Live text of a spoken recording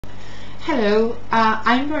Hello,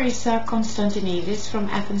 I'm Marisa Konstantinidis from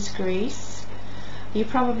Athens, Greece. You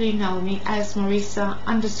probably know me as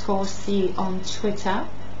Marisa_C on Twitter.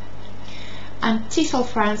 And TESOL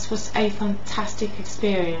France was a fantastic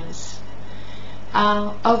experience.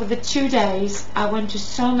 Over the 2 days, I went to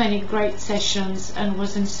so many great sessions and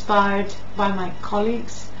was inspired by my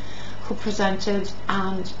colleagues who presented,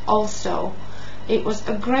 and also it was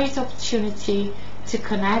a great opportunity to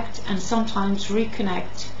connect and sometimes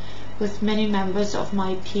reconnect with many members of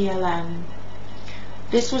my PLN.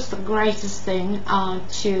 This was the greatest thing,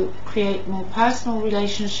 to create more personal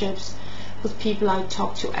relationships with people I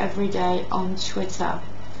talk to every day on Twitter.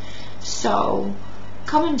 So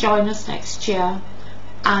come and join us next year,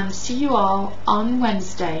 and see you all on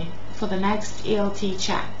Wednesday for the next ELT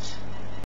chat.